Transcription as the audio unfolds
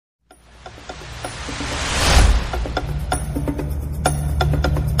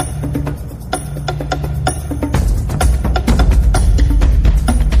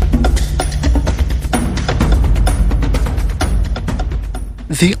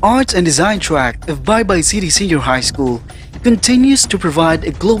The Arts and Design track of Bye City Senior High School continues to provide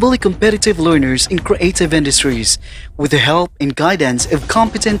globally competitive learners in creative industries with the help and guidance of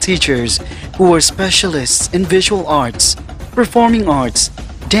competent teachers who are specialists in visual arts, performing arts,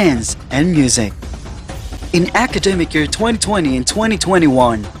 dance, and music. In academic year 2020 and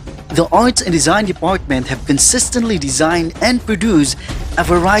 2021, the Arts and Design Department have consistently designed and produced a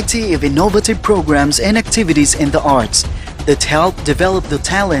variety of innovative programs and activities in the arts that help develop the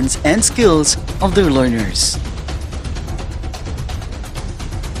talents and skills of their learners.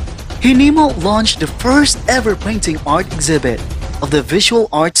 Hinimo launched the first ever painting art exhibit of the visual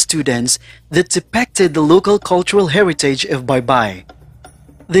arts students that depicted the local cultural heritage of Baybay.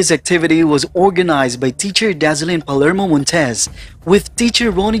 This activity was organized by teacher Dazzlin Palermo Montes with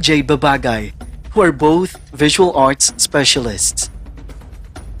teacher Ronnie J. Babagay, who are both visual arts specialists.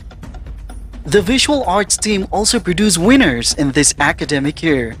 The visual arts team also produced winners in this academic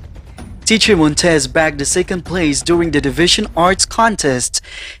year. Teacher Montes bagged the second place during the Division Arts Contest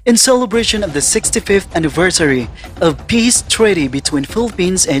in celebration of the 65th anniversary of Peace Treaty between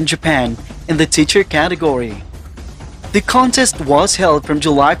Philippines and Japan in the teacher category. The contest was held from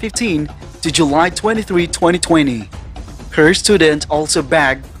July 15 to July 23, 2020. Her student also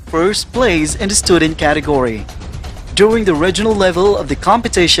bagged first place in the student category. During the regional level of the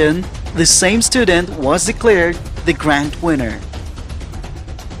competition, the same student was declared the grand winner.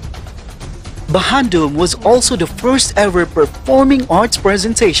 Bahandum was also the first ever performing arts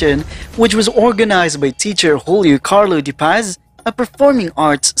presentation, which was organized by teacher Julio Carlo Di Paz, a performing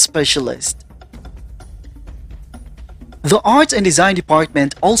arts specialist. The Arts and Design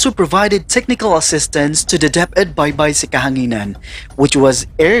Department also provided technical assistance to the DepEd Baybay sa Kahanginan, which was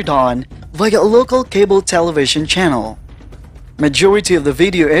aired on via a local cable television channel. Majority of the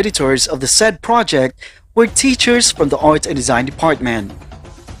video editors of the said project were teachers from the Arts and Design Department.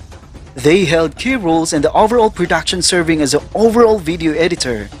 They held key roles in the overall production, serving as an overall video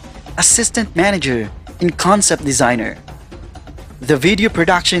editor, assistant manager, and concept designer. The video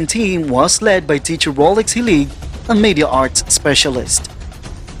production team was led by teacher Rolex Hilig, a media arts specialist.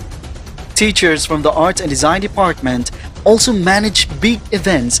 Teachers from the Arts and Design Department also managed big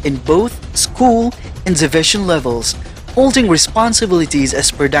events in both school and division levels, holding responsibilities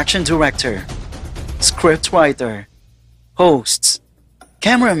as production director, scriptwriter, hosts,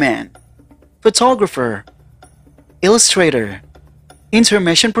 cameraman, photographer, illustrator,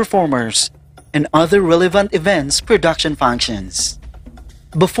 intermission performers, and other relevant events production functions.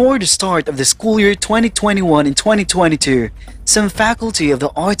 Before the start of the school year 2021 and 2022, some faculty of the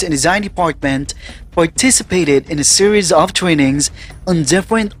Arts and Design Department participated in a series of trainings on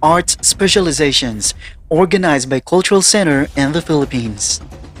different arts specializations organized by Cultural Center in the Philippines.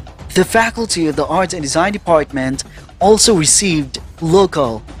 The faculty of the Arts and Design Department also received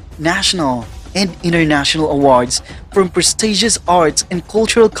local, national, and international awards from prestigious arts and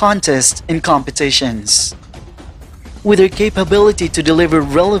cultural contests and competitions. With their capability to deliver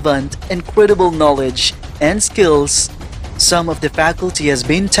relevant and credible knowledge and skills, some of the faculty has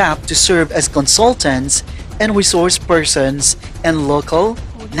been tapped to serve as consultants and resource persons in local,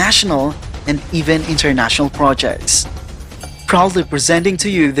 national, and even international projects. Proudly presenting to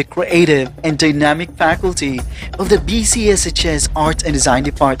you the creative and dynamic faculty of the BCSHS Art and Design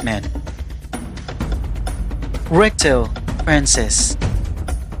Department. Recto Francis,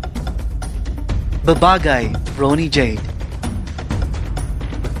 Babagay Ronnie Jade,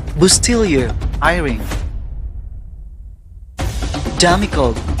 Bustillo Irene,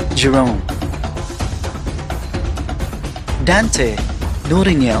 Damicog Jerome, Dante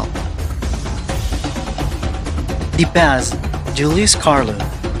Nuriniel, Di Paz Julius Carlo,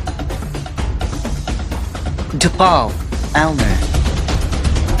 DePaul Alner,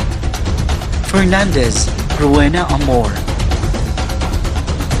 Fernandez Rowena Amor,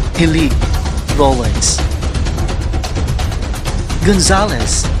 Hilig Rolex,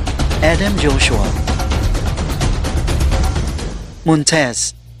 Gonzalez Adam Joshua,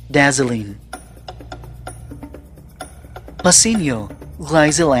 Montes Dazzlin, Pasinio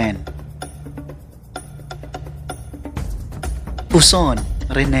Glyzelan, Puson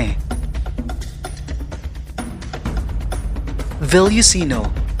Rene,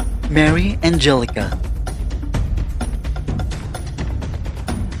 Villusino Mary Angelica,